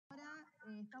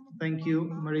Thank you,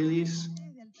 Marilis.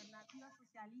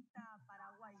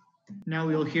 Now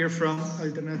we'll hear from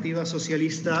Alternativa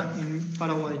Socialista in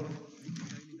Paraguay.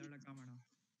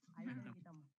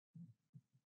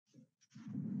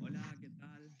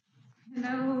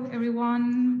 Hello,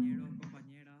 everyone,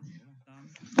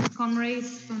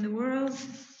 comrades from the world.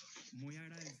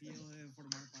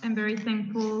 I'm very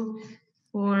thankful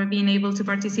for being able to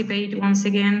participate once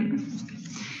again.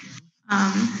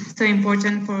 So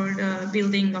important for the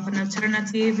building of an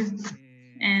alternative.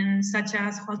 And such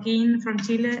as Joaquin from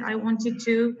Chile, I wanted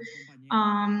to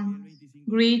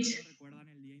greet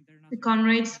the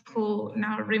comrades who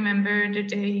now remember the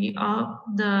day of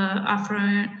the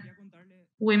Afro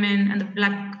women and the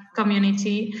Black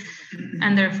community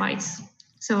and their fights.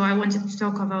 So I wanted to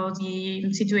talk about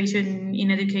the situation in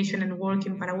education and work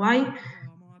in Paraguay.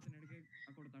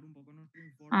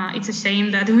 It's a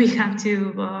shame that we have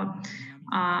to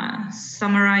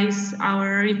summarize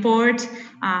our report,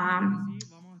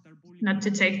 not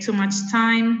to take too much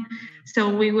time.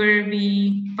 So we will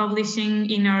be publishing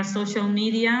in our social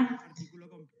media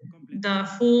the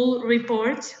full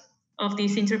report of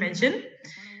this intervention,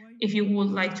 if you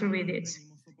would like to read it.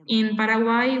 In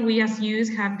Paraguay, we as youth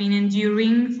have been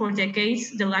enduring for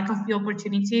decades the lack of the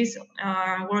opportunities,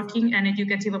 working and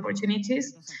educative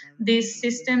opportunities. This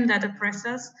system that oppresses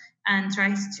us and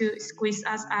tries to squeeze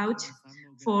us out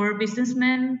for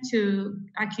businessmen to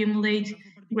accumulate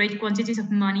great quantities of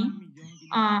money.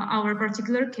 Our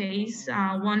particular case,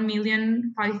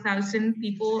 1,005,000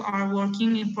 people are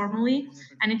working informally,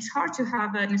 and it's hard to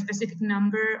have a specific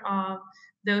number of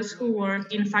those who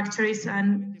work in factories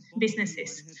and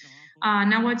businesses.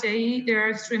 Nowadays, there are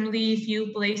extremely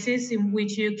few places in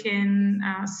which you can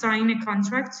sign a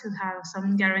contract to have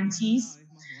some guarantees.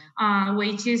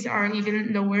 Wages are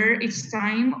even lower each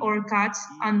time or cut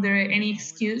under any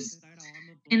excuse.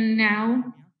 And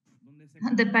now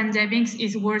the pandemic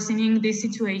is worsening this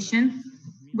situation.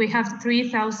 We have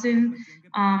 300,000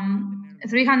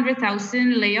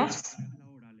 layoffs,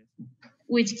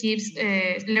 which gives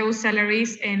low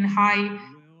salaries and a high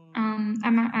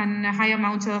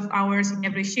amount of hours in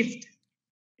every shift.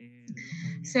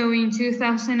 So in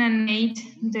 2008,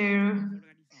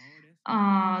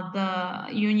 the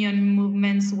union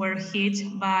movements were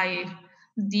hit by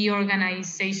the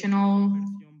organizational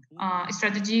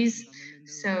strategies.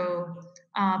 So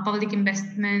public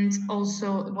investment was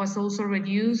also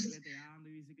reduced,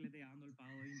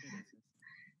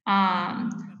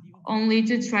 only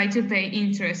to try to pay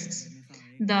interests.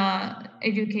 The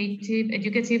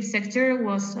educative sector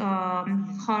was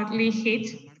hardly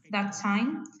hit that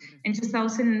time. In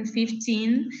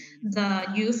 2015, the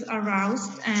youth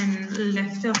aroused and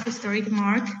left a historic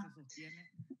mark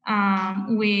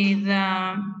with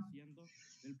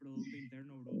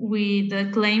the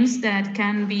claims that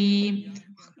can be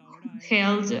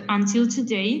held until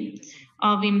today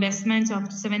of investment of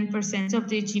 7% of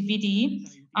the GDP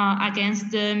against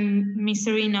the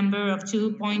misery number of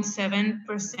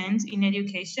 2.7% in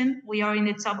education. We are in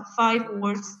the top 5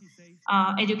 worst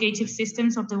educative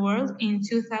systems of the world. In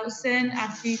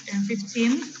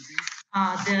 2015,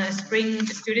 the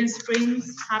student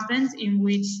springs happened, in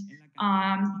which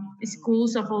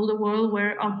schools of all the world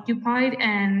were occupied,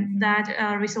 and that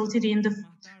resulted in the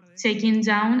taking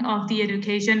down of the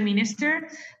education minister,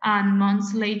 and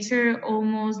months later,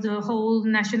 almost the whole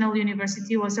national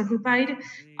university was occupied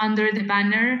under the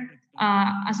banner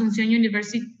Asunción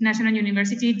National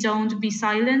University, don't be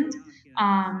silent.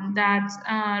 That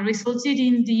resulted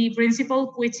in the principal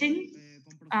quitting,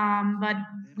 but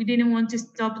we didn't want to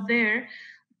stop there,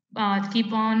 but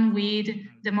keep on with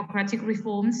democratic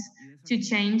reforms to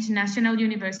change national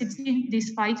university.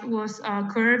 This fight was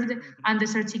curbed and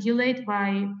disarticulated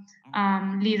by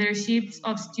leaderships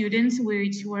of students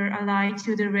which were allied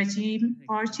to the regime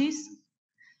parties,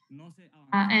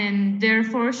 and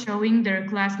therefore showing their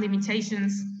class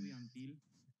limitations.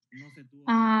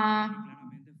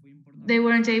 They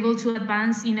weren't able to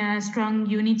advance in a strong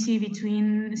unity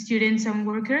between students and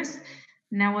workers.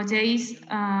 Nowadays,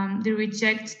 the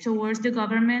reject towards the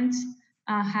government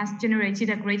has generated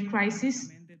a great crisis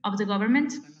of the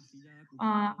government.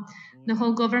 The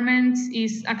whole government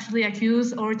is actually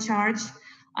accused or charged.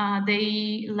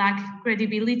 They lack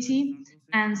credibility,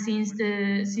 and since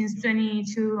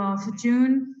 22 of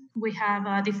June, we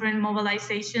have different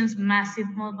mobilizations, massive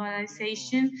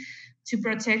mobilization, to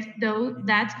protect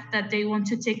that they want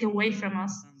to take away from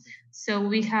us. So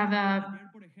we have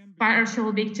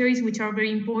partial victories, which are very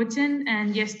important.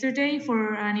 And yesterday,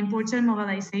 for an important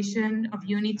mobilization of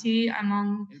unity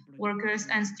among workers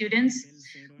and students,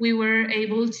 we were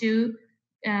able to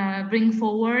bring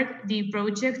forward the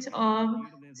project of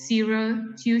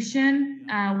zero tuition.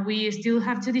 We still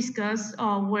have to discuss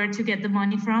where to get the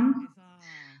money from.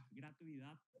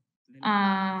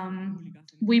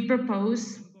 We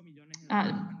propose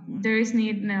there is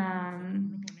need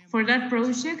for that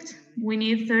project. We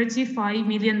need $35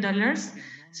 million.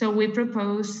 So we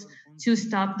propose to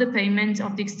stop the payment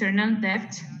of the external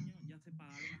debt.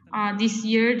 This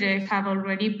year, they have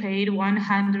already paid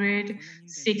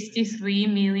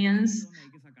 $163 million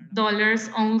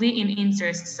only in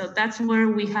interest. So that's where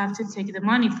we have to take the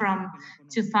money from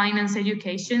to finance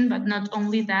education, but not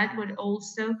only that, but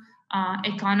also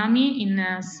economy in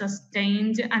a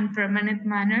sustained and permanent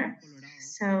manner.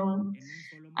 So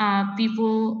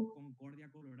people,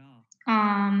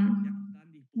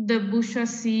 the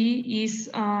bourgeoisie is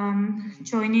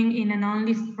joining in an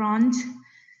only front.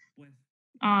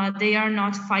 They are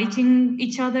not fighting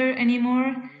each other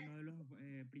anymore.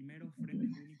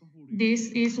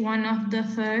 This is one of the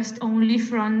first only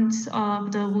fronts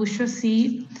of the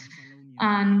bourgeoisie,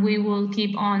 and we will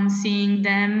keep on seeing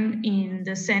them in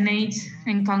the Senate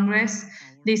and Congress.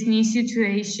 This new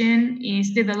situation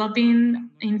is developing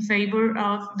in favor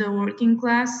of the working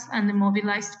class and the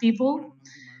mobilized people.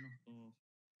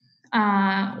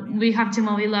 We have to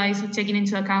mobilize, taking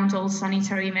into account all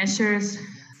sanitary measures,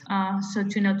 so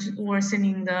to not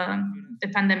worsening the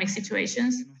pandemic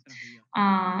situations.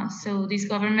 So this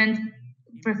government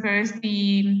prefers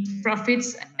the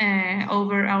profits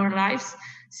over our lives.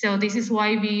 So this is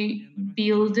why we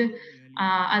build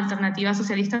Alternativa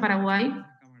Socialista Paraguay.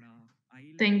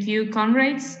 Thank you,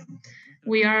 comrades.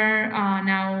 We are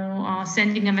now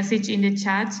sending a message in the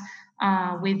chat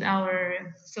with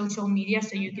our social media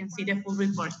so you can see the full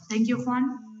report. Thank you,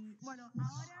 Juan.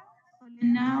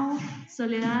 And now,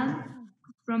 Soledad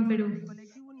from Peru.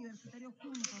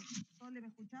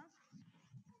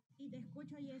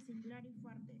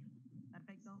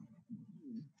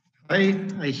 Hi,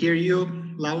 I hear you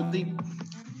loudly.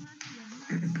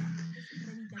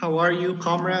 How are you,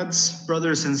 comrades,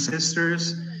 brothers and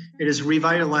sisters? It is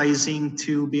revitalizing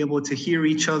to be able to hear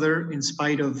each other in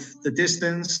spite of the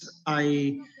distance.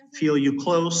 I feel you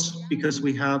close because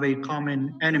we have a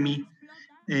common enemy,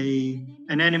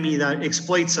 an enemy that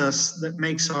exploits us, that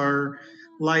makes our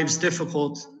lives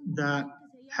difficult, that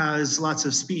has lots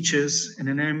of speeches, and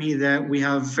an enemy that we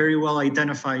have very well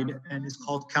identified and is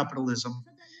called capitalism.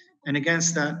 And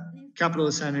against that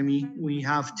capitalist enemy, we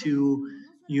have to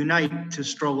unite to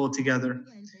struggle together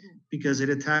because it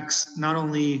attacks not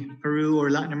only Peru or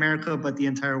Latin America, but the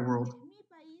entire world.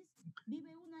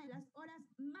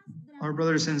 Our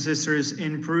brothers and sisters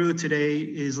in Peru today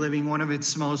is living one of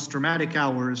its most dramatic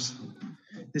hours.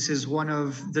 This is one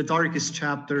of the darkest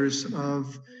chapters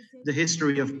of the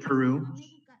history of Peru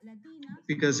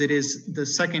because it is the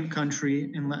second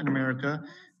country in Latin America,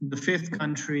 the fifth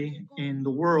country in the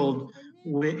world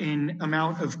in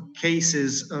amount of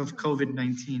cases of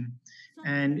COVID-19.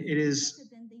 And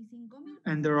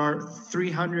there are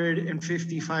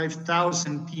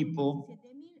 355,000 people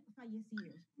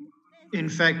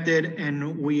infected,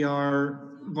 and we are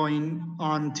going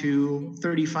on to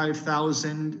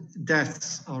 35,000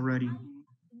 deaths already.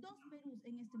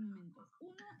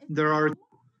 There are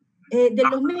de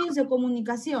los medios de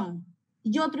comunicación,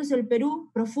 y otro es el Perú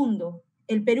profundo,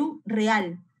 el Perú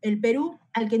real, el Perú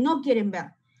al que no quieren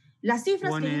ver. Las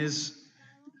cifras one que is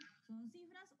son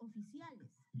cifras oficiales.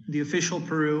 the official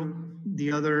Peru,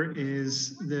 the other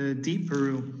is the deep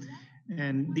Peru.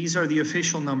 And these are the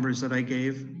official numbers that I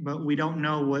gave, but we don't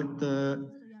know what the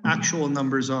actual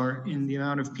numbers are in the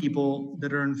amount of people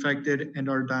that are infected and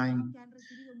are dying.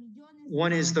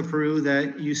 One is the Peru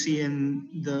that you see in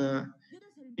the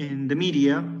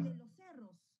media,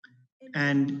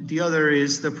 and the other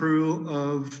is the Peru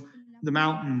of the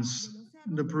mountains,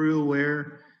 the Peru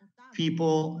where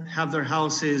people have their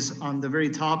houses on the very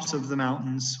tops of the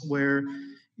mountains, where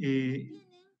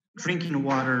drinking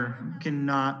water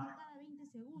cannot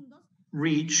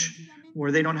reach,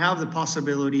 where they don't have the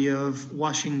possibility of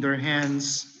washing their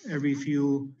hands every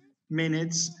few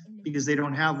minutes because they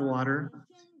don't have water,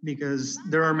 because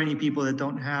there are many people that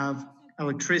don't have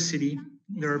electricity.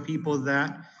 There are people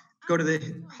that go to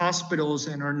the hospitals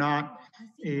and are not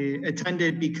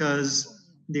attended because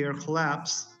they are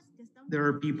collapsed. There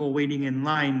are people waiting in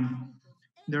line.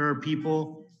 There are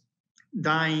people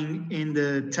dying in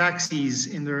the taxis,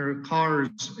 in their cars,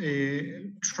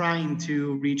 trying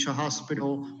to reach a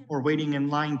hospital or waiting in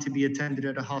line to be attended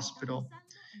at a hospital.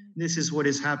 This is what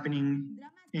is happening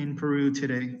in Peru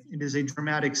today. It is a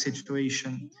dramatic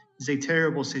situation. It's a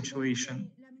terrible situation.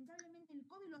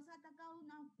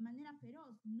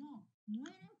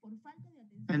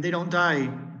 And they don't die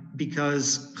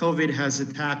because COVID has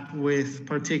attacked with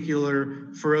particular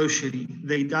ferocity.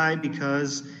 They die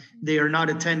because they are not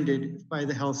attended by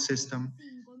the health system.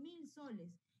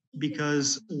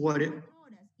 Because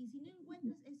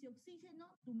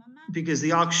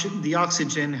the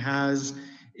oxygen has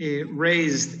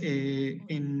raised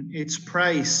in its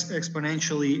price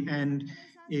exponentially, and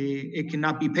it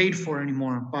cannot be paid for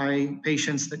anymore by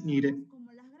patients that need it.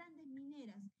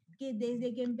 Que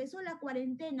desde que empezó la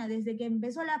cuarentena, desde que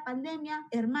empezó la pandemia,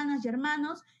 hermanas y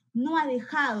hermanos, no ha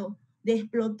dejado de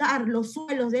explotar los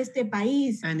suelos de este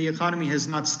país. And the economy has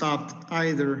not stopped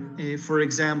either. For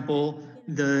example,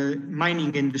 the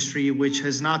mining industry, which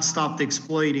has not stopped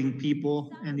exploiting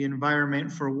people and the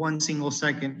environment for one single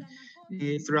second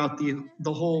throughout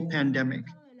the whole pandemic.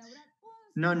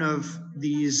 None of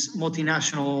these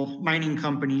multinational mining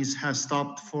companies has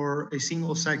stopped for a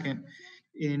single second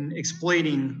in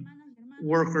exploiting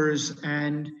workers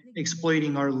and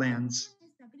exploiting our lands.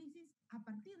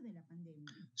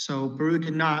 So Peru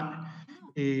did not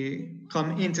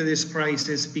come into this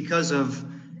crisis because of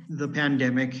the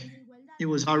pandemic. It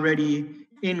was already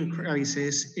in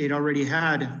crisis. It already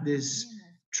had this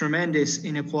tremendous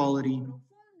inequality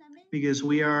because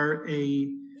we are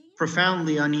a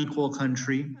profoundly unequal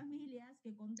country.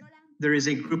 There is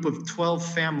a group of 12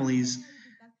 families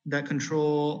that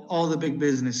control all the big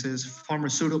businesses,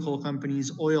 pharmaceutical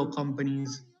companies, oil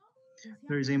companies.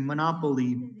 There's a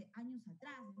monopoly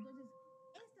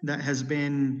that has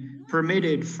been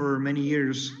permitted for many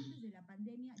years.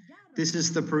 This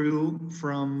is the Peru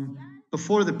from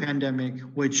before the pandemic,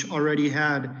 which already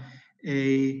had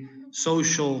a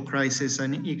social crisis,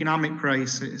 an economic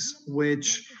crisis,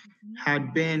 which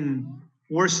had been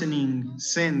worsening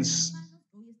since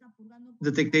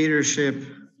the dictatorship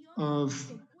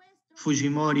of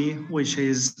Fujimori, which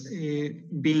is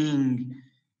being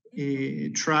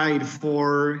tried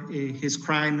for his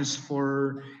crimes,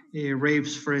 for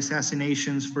rapes, for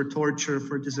assassinations, for torture,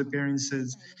 for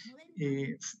disappearances.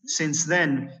 Since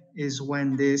then is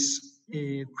when this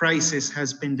crisis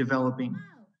has been developing.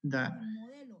 That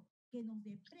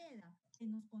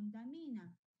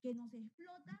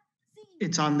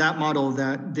it's on that model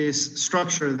that this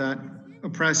structure that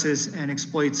oppresses and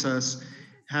exploits us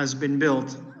has been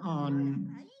built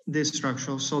on this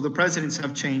structure. So the presidents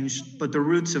have changed, but the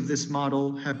roots of this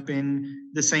model have been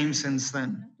the same since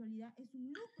then.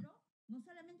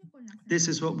 This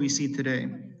is what we see today.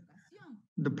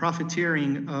 The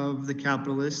profiteering of the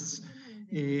capitalists,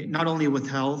 not only with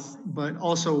health, but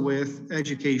also with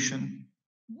education.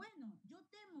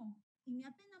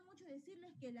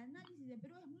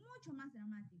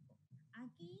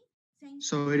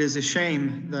 So it is a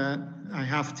shame that I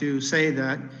have to say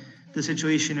that the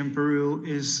situation in Peru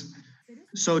is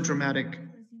so dramatic.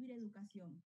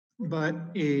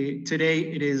 But today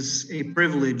it is a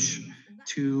privilege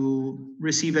to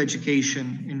receive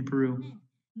education in Peru.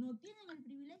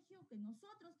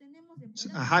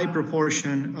 A high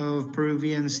proportion of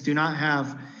Peruvians do not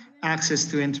have access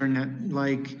to internet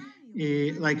like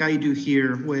I do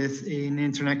here, with an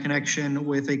internet connection,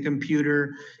 with a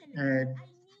computer,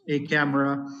 a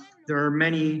camera. There are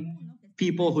many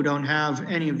people who don't have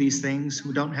any of these things,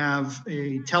 who don't have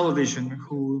a television,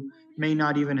 who may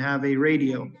not even have a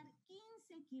radio.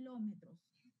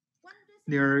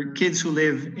 There are kids who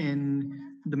live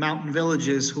in the mountain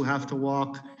villages who have to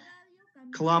walk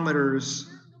kilometers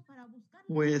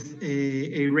with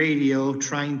a radio,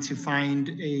 trying to find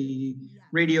a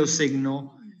radio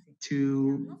signal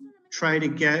to try to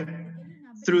get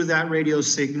through that radio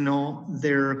signal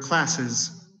their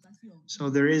classes. So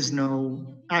there is no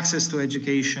access to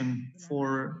education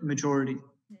for majority.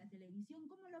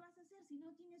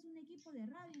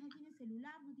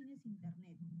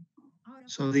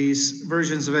 So these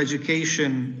versions of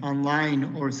education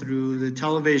online or through the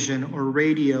television or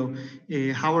radio,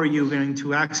 how are you going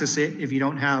to access it if you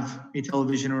don't have a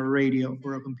television or a radio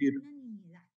or a computer?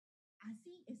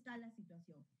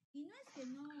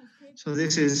 So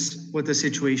this is what the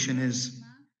situation is.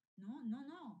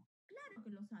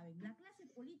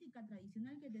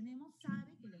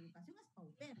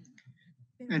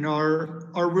 And our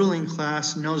ruling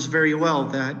class knows very well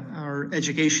that our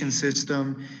education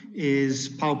system is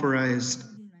pauperized.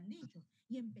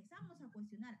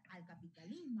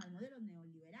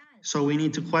 So we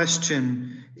need to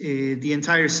question the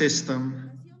entire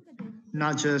system,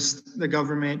 not just the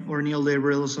government or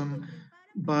neoliberalism,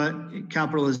 but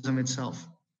capitalism itself.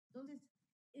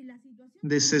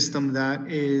 This system that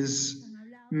is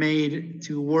made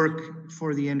to work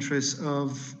for the interests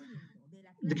of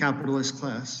the capitalist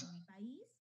class.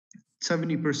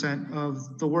 70%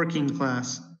 of the working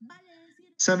class,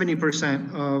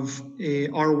 70% of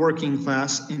our working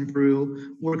class in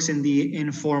Peru works in the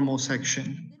informal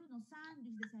section,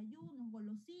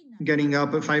 getting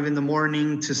up at 5 in the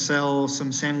morning to sell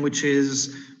some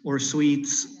sandwiches or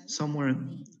sweets somewhere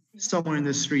in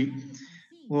the street.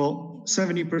 Well,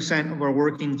 70% of our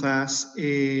working class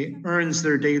earns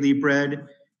their daily bread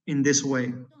in this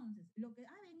way.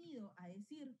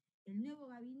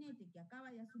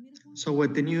 So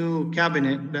what the new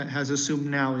cabinet that has assumed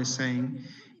now is saying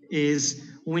is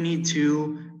we need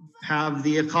to have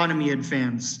the economy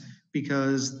advance,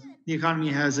 because the economy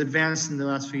has advanced in the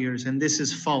last few years, and this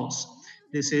is false.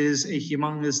 This is a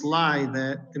humongous lie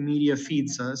that the media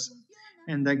feeds us,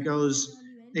 and that goes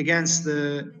against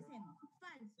the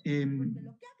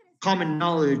common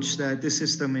knowledge that this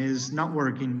system is not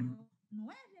working,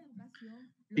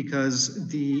 because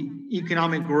the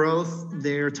economic growth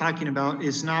they're talking about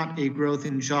is not a growth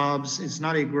in jobs, it's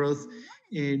not a growth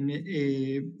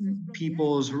in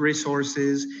people's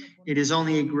resources, it is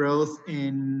only a growth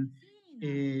in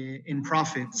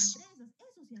profits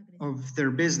of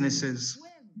their businesses.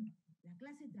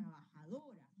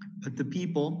 But the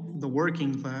people, the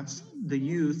working class, the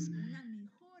youth,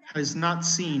 has not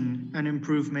seen an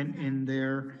improvement in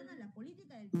their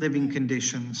living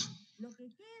conditions.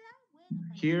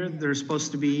 Here, there's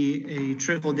supposed to be a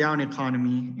trickle-down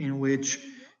economy in which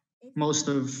most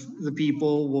of the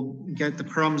people will get the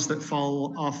crumbs that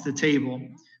fall off the table,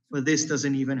 but this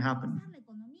doesn't even happen.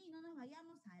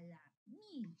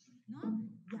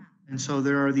 And so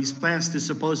there are these plans to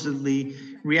supposedly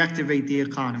reactivate the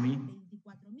economy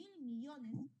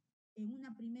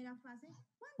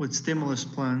with stimulus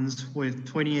plans with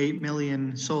 28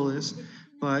 million soles,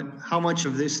 but how much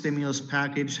of this stimulus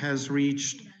package has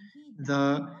reached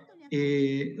the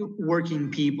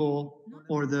working people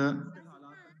or the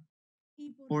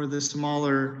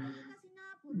smaller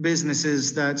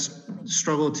businesses that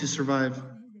struggle to survive?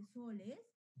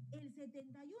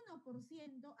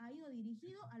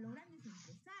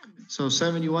 So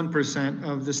 71%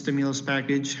 of the stimulus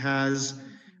package has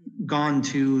gone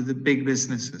to the big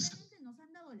businesses.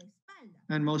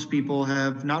 And most people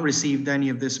have not received any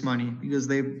of this money because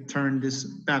they've turned this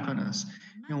back on us.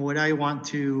 And what I want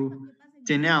to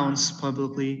denounce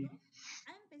publicly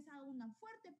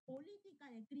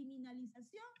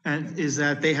is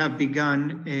that they have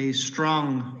begun a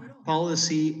strong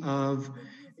policy of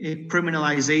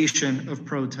criminalization of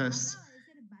protests.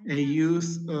 A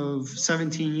youth of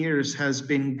 17 years has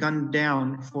been gunned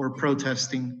down for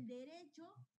protesting,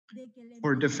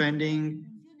 for defending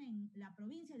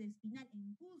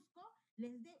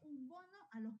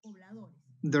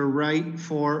the right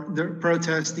for the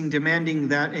protesting, demanding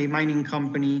that a mining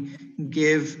company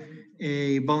give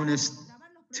a bonus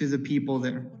to the people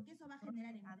there.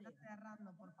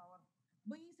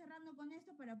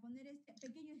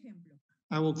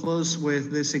 I will close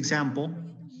with this example.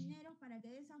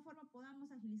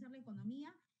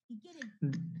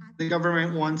 The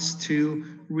government wants to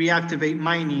reactivate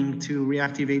mining to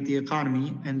reactivate the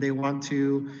economy, and they want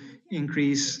to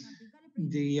increase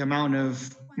the amount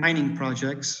of mining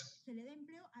projects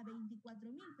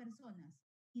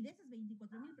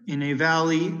in a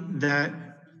valley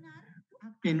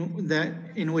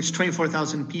in which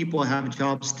 24,000 people have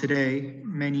jobs today,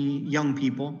 many young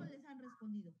people.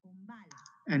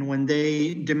 And when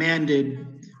they demanded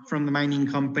from the mining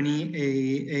company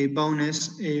a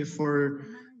bonus for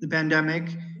the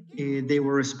pandemic, they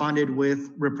were responded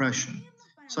with repression.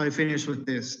 So I finish with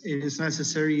this. It is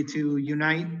necessary to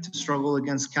unite to struggle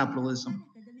against capitalism,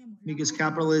 because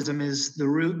capitalism is the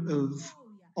root of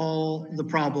all the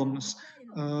problems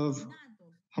of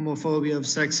homophobia, of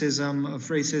sexism, of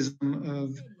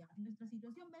racism,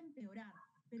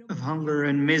 of hunger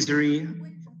and misery,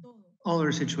 all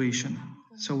our situation.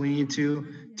 So we need to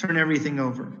turn everything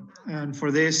over. And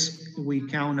for this, we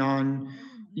count on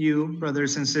you,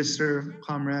 brothers and sisters,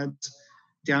 comrades,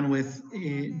 down with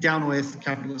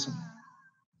capitalism.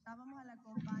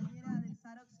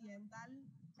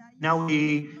 Now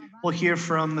we will hear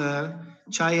from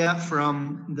Chaya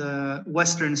from the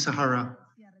Western Sahara.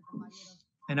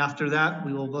 And after that,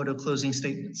 we will go to closing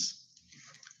statements.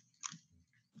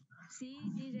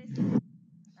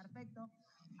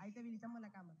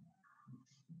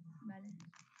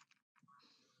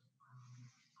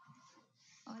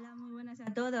 Hola, muy buenas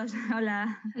a todos.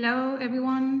 Hola. Hello,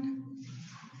 everyone.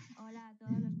 Hola a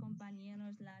todos los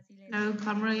compañeros, las y les. Hello,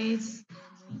 comrades.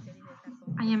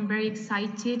 I am very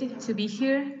excited to be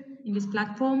here in this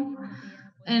platform,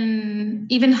 and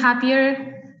even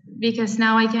happier because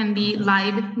now I can be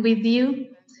live with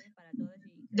you.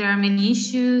 There are many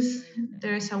issues.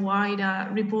 There's a wide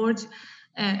report,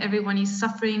 Everyone is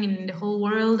suffering in the whole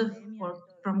world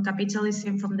from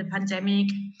capitalism, from the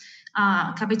pandemic.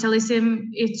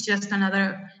 Capitalism is just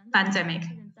another pandemic.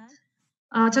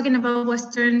 Talking about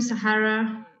Western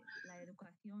Sahara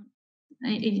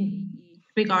in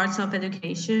regards of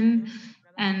education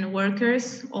and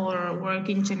workers or work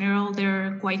in general,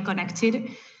 they're quite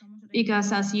connected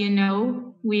because, as you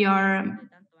know, we have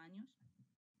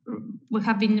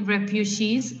been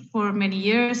refugees for many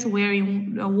years. We're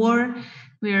in a war.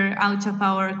 We're out of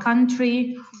our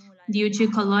country due to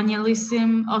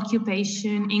colonialism,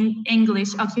 occupation,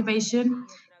 English occupation.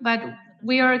 But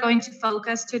we are going to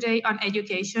focus today on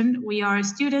education. We are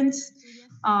students.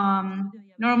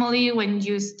 Normally, when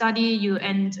you study, you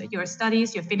end your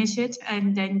studies, you finish it,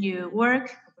 and then you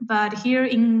work. But here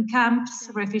in camps,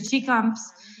 refugee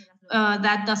camps,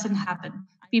 that doesn't happen.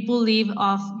 People live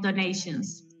off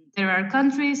donations. There are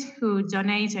countries who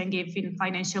donate and give in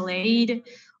financial aid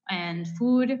and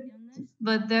food,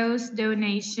 but those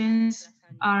donations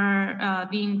are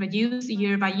being reduced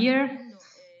year by year.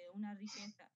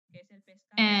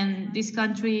 And this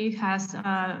country has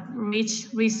rich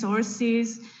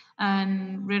resources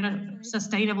and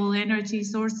sustainable energy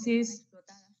sources.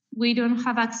 We don't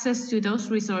have access to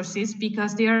those resources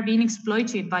because they are being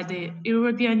exploited by the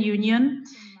European Union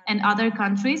and other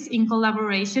countries in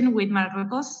collaboration with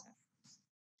Marruecos.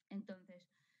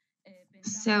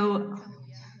 So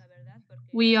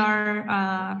we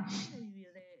are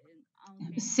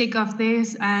sick of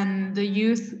this, and the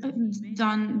youth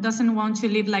doesn't want to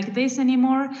live like this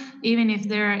anymore. Even if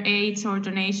there are aids or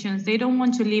donations, they don't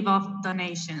want to live off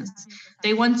donations.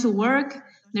 They want to work.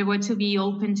 They want to be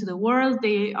open to the world.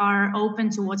 They are open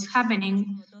to what's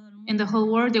happening in the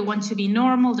whole world. They want to be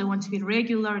normal. They want to be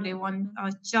regular. They want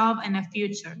a job and a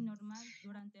future.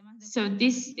 So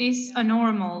this is a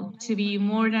normal to be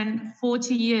more than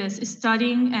 40 years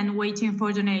studying and waiting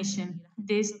for donation.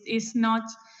 This is not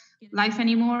life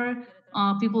anymore.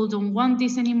 People don't want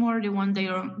this anymore. They want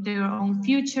their own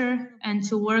future and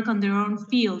to work on their own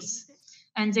fields.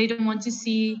 And they don't want to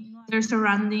see their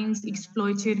surroundings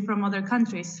exploited from other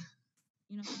countries.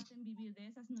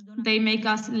 They make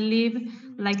us live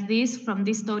like this from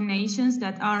these donations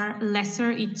that are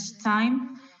lesser each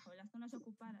time.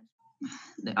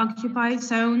 The occupied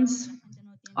zones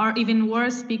are even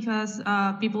worse because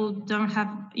people don't have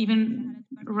even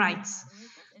rights.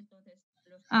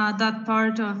 That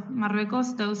part of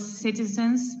Marruecos, those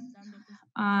citizens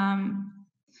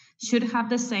should have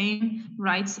the same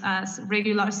rights as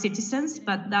regular citizens,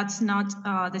 but that's not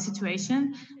the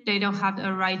situation. They don't have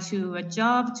a right to a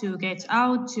job, to get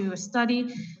out, to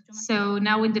study. So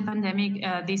now in the pandemic,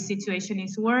 this situation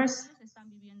is worse.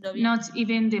 Not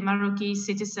even the Marroquí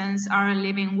citizens are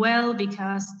living well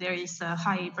because there is a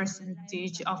high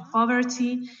percentage of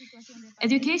poverty.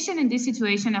 Education in this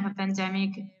situation of a pandemic,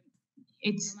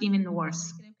 it's even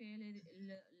worse.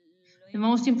 The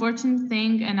most important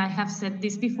thing, and I have said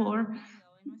this before,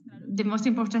 the most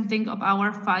important thing of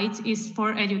our fight is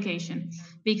for education,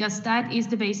 because that is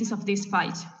the basis of this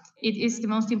fight. It is the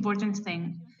most important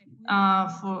thing.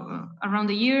 For around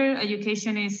the year,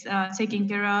 education is taken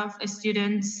care of.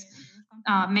 Students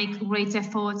make great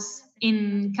efforts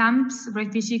in camps,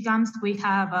 refugee camps. We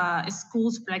have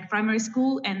schools like primary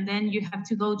school, and then you have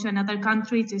to go to another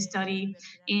country to study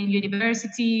in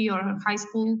university or high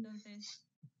school.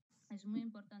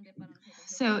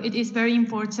 So it is very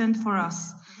important for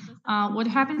us. What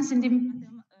happens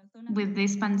with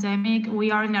this pandemic?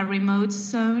 We are in a remote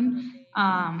zone,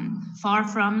 far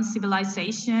from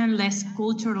civilization, less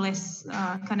culture, less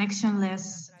connection,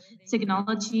 less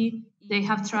technology. They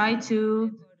have tried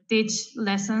to teach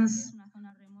lessons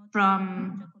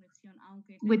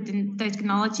with the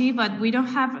technology, but we don't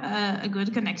have a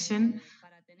good connection.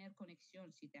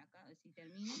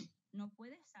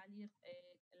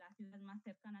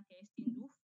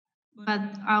 But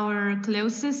our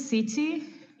closest city,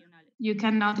 you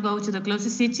cannot go to the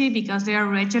closest city because there are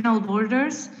regional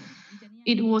borders.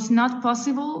 It was not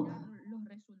possible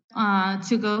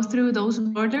to go through those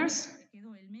borders.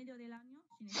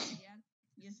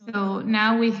 So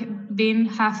now we've been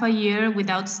half a year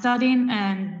without studying,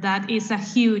 and that is a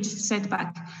huge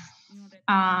setback.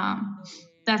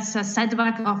 That's a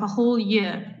setback of a whole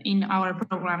year in our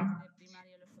program.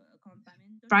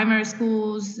 Primary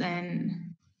schools and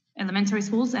elementary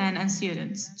schools and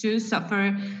students to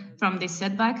suffer from this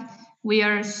setback. We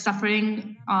are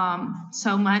suffering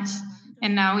so much,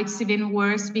 and now it's even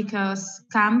worse because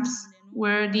camps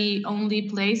were the only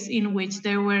place in which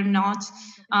there were not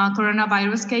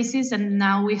coronavirus cases, and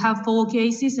now we have 4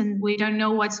 cases and we don't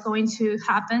know what's going to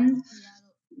happen.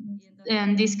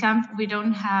 in this camp we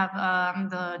don't have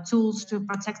the tools to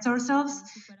protect ourselves,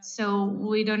 so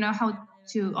we don't know how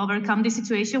to overcome this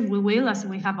situation. We will, as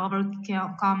we have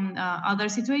overcome other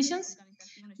situations.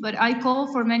 But I call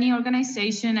for many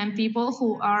organizations and people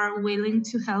who are willing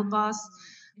to help us,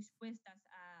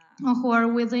 or who are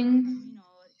willing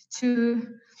to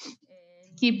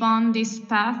keep on this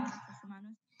path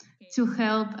to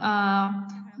help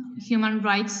human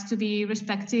rights to be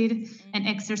respected and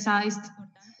exercised,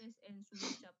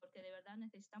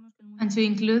 and to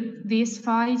include this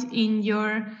fight in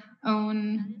your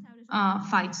own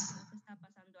fights.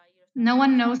 No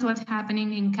one knows what's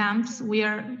happening in camps. We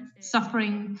are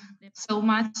suffering so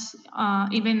much,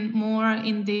 even more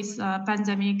in this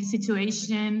pandemic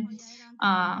situation,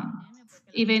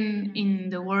 even in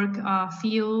the work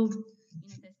field.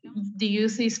 The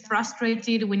youth is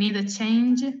frustrated. We need a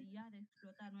change.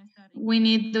 We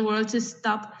need the world to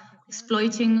stop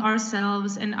exploiting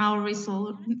ourselves and our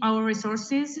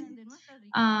resources.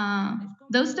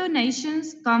 Those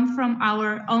donations come from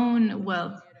our own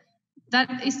wealth.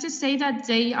 That is to say that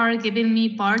they are giving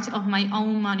me part of my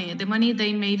own money, the money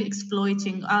they made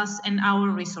exploiting us and our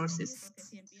resources.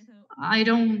 I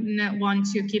don't want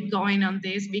to keep going on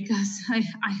this because I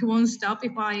won't stop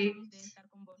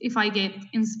if I get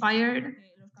inspired.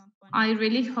 I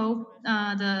really hope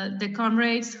the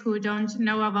comrades who don't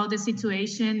know about the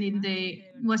situation in the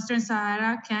Western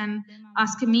Sahara can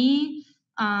ask me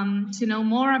to know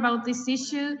more about this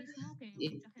issue.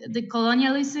 The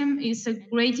colonialism is a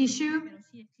great issue,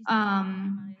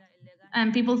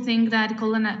 and people think that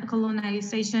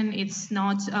colonization is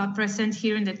not present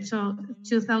here in the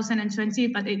 2020,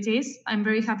 but it is. I'm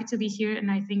very happy to be here,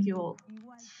 and I thank you all.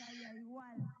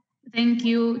 Thank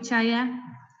you, Chaya.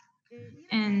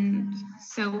 And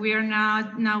so we are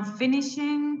now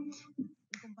finishing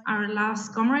our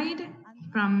last comrade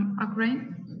from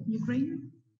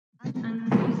Ukraine.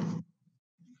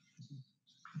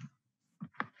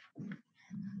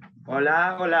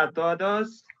 Hola, hola a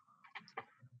todos.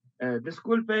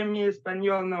 Disculpe mi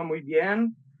español no muy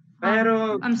bien,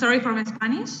 pero I'm sorry for my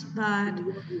Spanish, but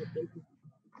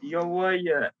yo voy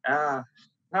a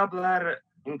hablar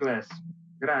inglés.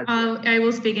 Gracias. I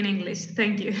will speak in English.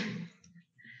 Thank you.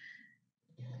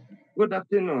 Good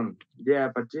afternoon,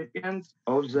 dear participants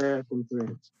of the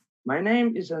conference. My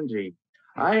name is Andrei.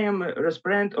 I am a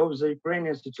recipient of the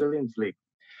Ukrainian Socialist League.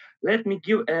 Let me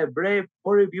give a brief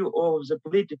overview of the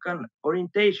political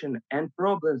orientation and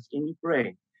problems in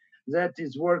Ukraine that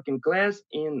is working class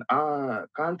in our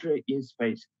country is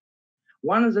facing.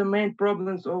 One of the main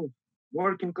problems of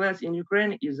working class in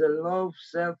Ukraine is the low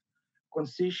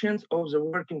self-consciousness of the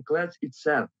working class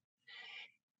itself.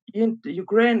 In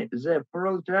Ukraine, the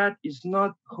proletariat is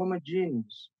not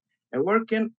homogeneous. A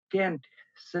worker can't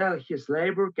sell his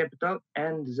labor capital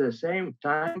and at the same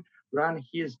time run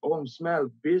his own small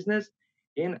business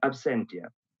in absentia.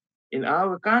 In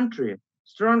our country,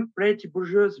 strong petty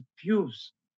bourgeoisie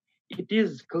views it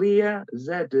is clear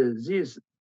that this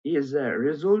is a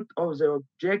result of the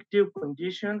objective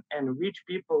condition in which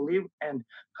people live and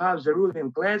how the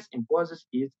ruling class imposes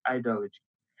its ideology.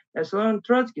 As Leon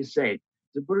Trotsky said,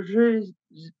 the bourgeoisie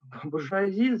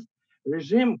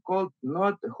regime could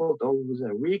not hold over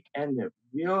the weak and the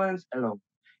violence alone.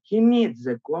 He needs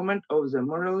the command of the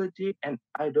morality and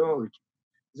ideology.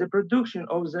 The production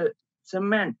of the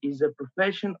cement is the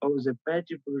profession of the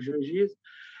petty bourgeoisie,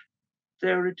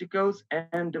 theoreticals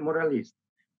and moralists.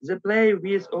 They play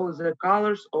with all the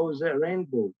colors of the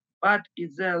rainbow, but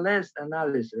it's the last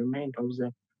analysis remain of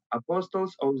the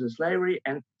apostles of the slavery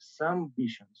and some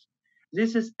visions.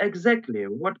 This is exactly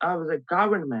what of the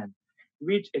government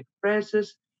which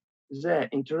expresses the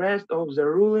interest of the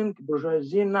ruling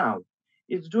bourgeoisie now.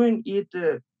 It's doing it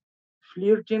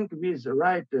flirting with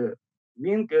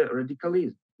right-wing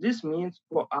radicalism. This means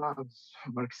for us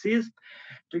Marxists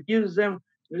to give them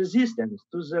resistance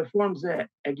to the form the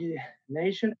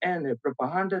agitation and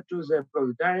propaganda to the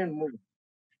proletarian movement.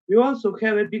 We also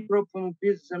have a big problem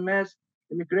with the mass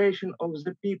immigration of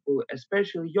the people,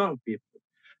 especially young people,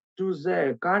 to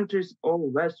the countries of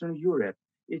Western Europe.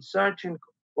 It's searching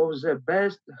of the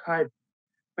best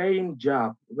high-paying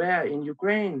job, where in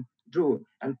Ukraine, Jew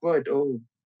employed all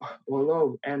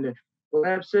low and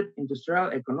collapsed industrial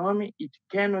economy, it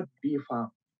cannot be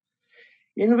found.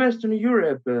 In Western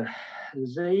Europe,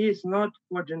 there is not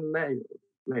foreign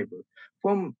labor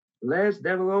from less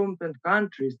developed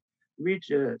countries which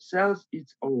sells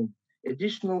its own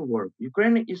additional work.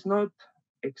 Ukraine is not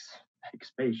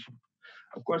expansion.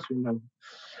 Of course, we know.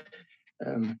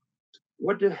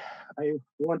 What I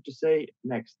want to say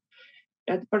next.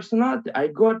 At personality, I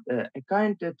got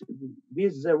acquainted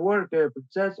with the work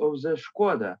process of the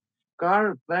Skoda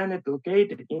car plant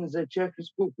located in the Czech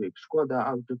Republic, Skoda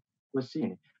Auto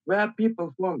Kosini, where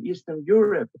people from Eastern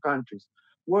Europe countries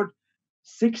work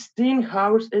 16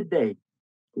 hours a day,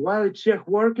 while Czech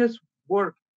workers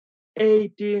work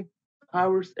 80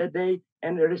 hours a day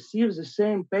and receive the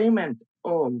same payment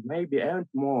or maybe and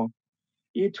more.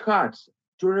 It hurts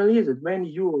to release it when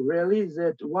you release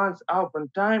it once upon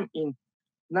time in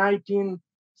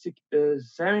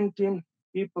 1917,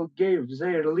 people gave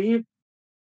their leave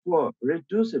for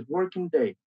reduced working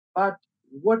day. But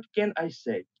what can I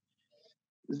say?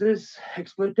 This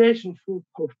exploitation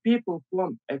of people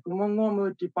from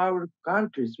economically powerful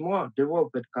countries, more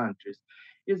developed countries,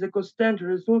 is a constant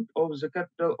result of the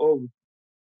capital of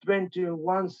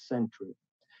 21st century.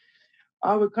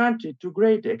 Our country, to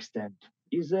great extent,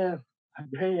 is a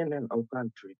agrarian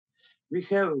country. We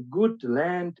have good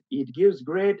land, it gives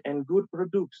great and good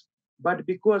products. But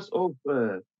because of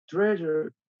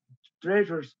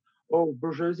treasures of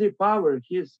bourgeoisie power,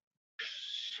 his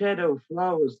shadow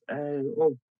flowers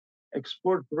of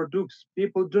export products,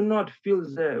 people do not feel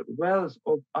the wealth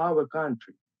of our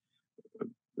country.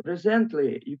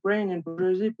 Recently, Ukrainian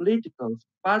bourgeoisie politicals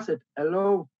passed a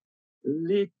law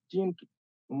limiting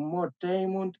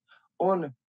mortgage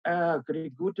on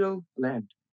agricultural land.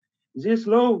 This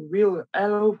law will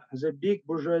allow the big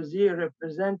bourgeoisie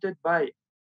represented by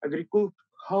agricultural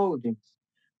holdings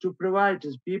to provide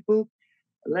the people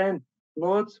land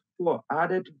plots for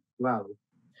added value.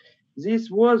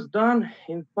 This was done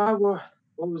in favor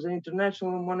of the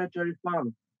International Monetary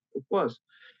Fund, of course,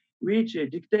 which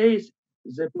dictates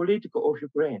the political of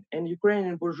Ukraine, and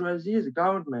Ukrainian bourgeoisie's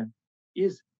government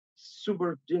is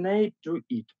subordinate to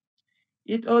it.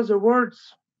 In other words,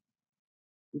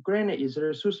 Ukraine is a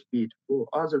resource pit for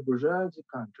other bourgeoisie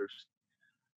countries.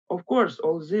 Of course,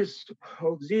 all this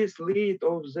lead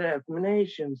of the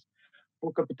accumulations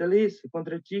for capitalist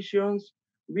contradictions,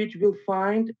 which will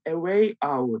find a way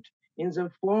out in the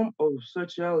form of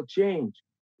social change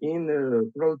in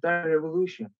the proletarian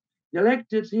revolution. The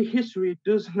elected history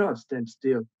does not stand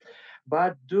still,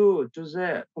 but due to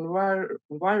the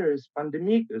virus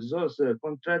pandemic, those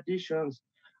contradictions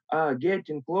are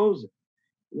getting closer.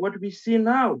 What we see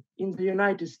now in the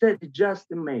United States is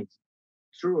just amazing,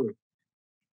 truly.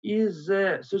 Is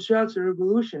the social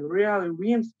revolution really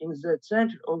wins in the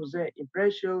center of the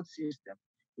imperial system?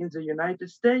 In the United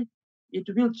States, it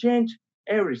will change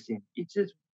everything. It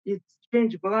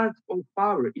change balance of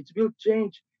power. It will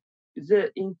change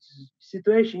the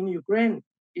situation in Ukraine.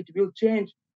 It will change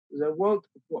the world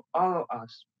for all of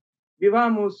us.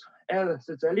 Vivamos el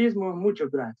socialismo. Muchas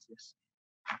gracias.